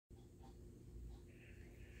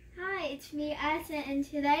it's me, Addison, and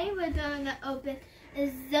today we're going to open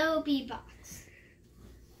a Zobie box.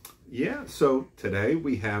 Yeah, so today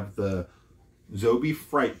we have the Zobie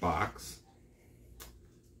Fright Box.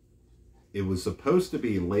 It was supposed to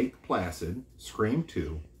be Lake Placid, Scream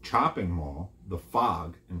 2, Chopping Mall, The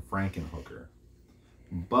Fog, and FRANKENHOOKER.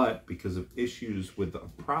 But because of issues with the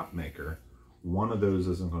prop maker, one of those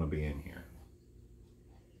isn't going to be in here.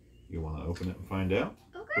 You want to open it and find out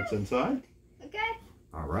what's inside? Okay.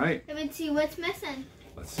 All right. Let me see what's missing.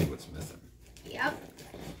 Let's see what's missing. Yep.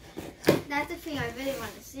 That's the thing I really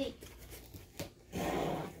want to see.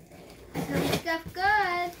 Hope it's stuff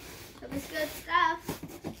good. Hope it's good stuff.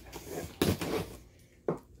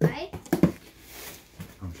 Right?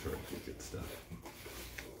 I'm sure it's good stuff.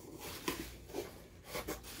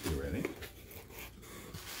 You ready?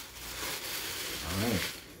 All right.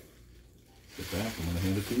 Sit back. I'm going to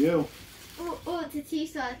hand it to you. Oh, it's a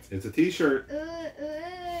t-shirt. It's a t-shirt.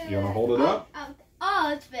 You want to hold it up?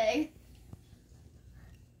 Oh, it's big.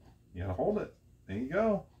 You got to hold it. There you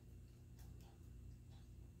go.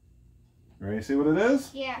 You ready to see what it is?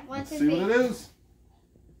 Yeah. Let's see what it is.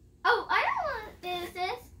 Oh, I know what this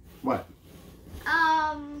is. What?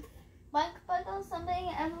 Mike Bundle, something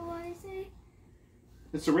ever want to say?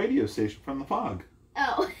 It's a radio station from the Fog.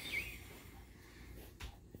 Oh.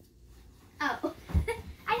 Oh.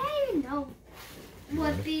 I don't even know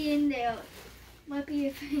what be in there. Might be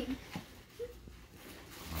a thing.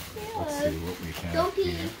 Right, let's see what we have. Don't pee.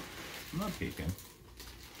 Here. I'm not peeking.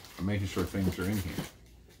 I'm making sure things are in here.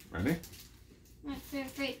 Ready?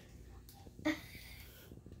 Great. You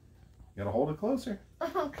gotta hold it closer.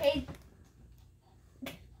 Okay.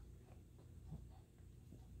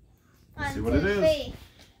 Let's see what it is.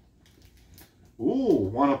 Ooh,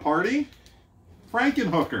 want a party?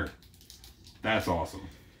 Frankenhooker. That's awesome.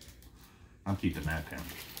 I'm keeping that pen.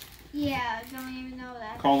 Yeah, I don't even know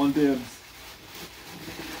that. Calling dibs.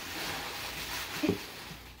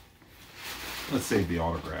 Let's save the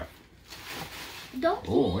autograph. Don't pee.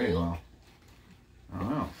 Oh, wait, well. I don't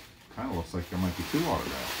know. Kind of looks like there might be 2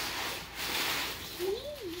 autographs.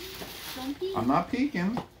 Don't pee. I'm not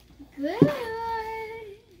peeking. Good.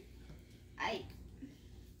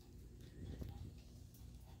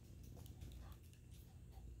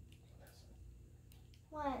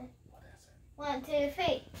 What is it? 1, 2,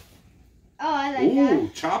 3. Oh, I like Ooh,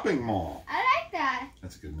 that. Chopping Mall. I like that.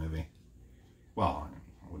 That's a good movie. Well,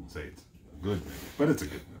 I wouldn't say it's a good movie, but it's a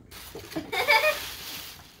good movie.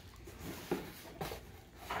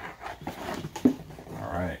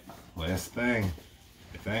 All right, last thing,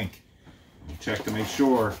 I think. Let me check to make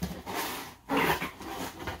sure. Our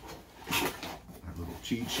little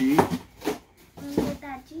cheat sheet. With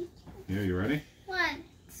that cheat. Here, you ready? 1,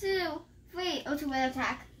 2, 3. Ultimate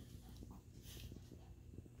attack.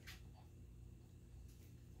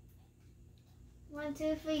 One,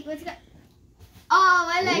 2, 3. Let's go. Oh,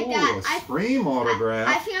 I like that. A Scream autograph.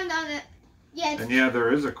 I found on it. Yeah. And yeah,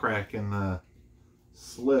 there is a crack in the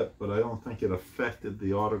slip, but I don't think it affected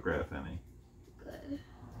the autograph any. Good.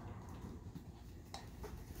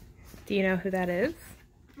 Do you know who that is?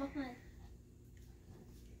 Okay.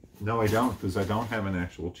 No, I don't, because I don't have an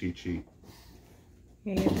actual cheat sheet.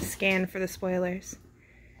 You have to scan for the spoilers.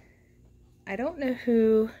 I don't know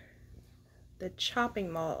who the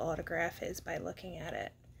Chopping Mall autograph is by looking at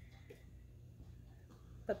it.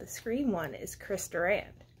 But the Scream one is Chris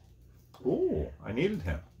Durand. Oh, I needed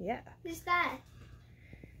him. Yeah. Who's that?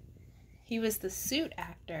 He was the suit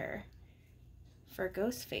actor for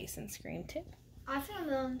Ghostface in Scream 2. I think I'm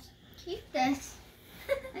going to keep this.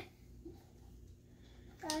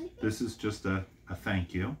 This is just a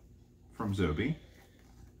thank you from Zobie.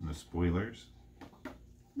 No spoilers.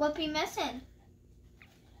 What be missing?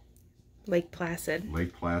 Lake Placid.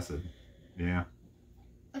 Lake Placid. Yeah.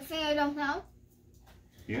 A thing I don't know?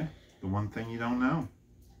 Yeah. The one thing you don't know.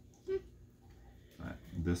 But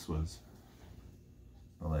this was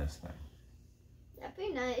the last thing. That'd be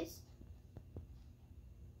nice.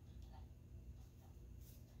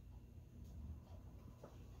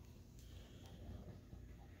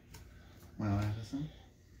 Well, Addison,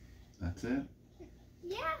 that's it.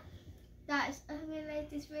 Yeah. Guys, I hope you like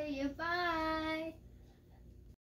this video. Bye.